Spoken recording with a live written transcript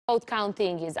Vote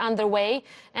counting is underway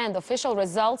and official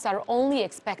results are only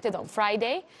expected on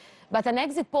Friday. But an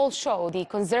exit poll shows the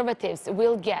Conservatives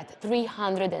will get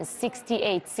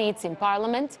 368 seats in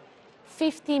Parliament,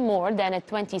 50 more than a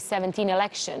 2017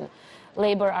 election.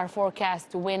 Labour are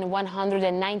forecast to win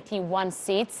 191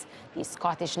 seats, the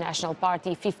Scottish National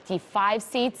Party 55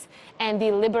 seats, and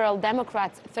the Liberal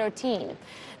Democrats 13.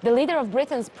 The leader of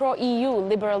Britain's pro-EU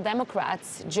Liberal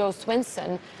Democrats, Jo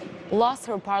Swinson, lost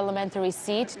her parliamentary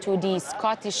seat to the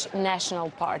Scottish National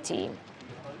Party.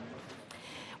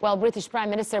 Well, British Prime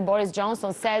Minister Boris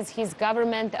Johnson says his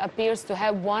government appears to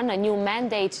have won a new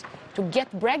mandate to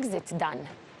get Brexit done.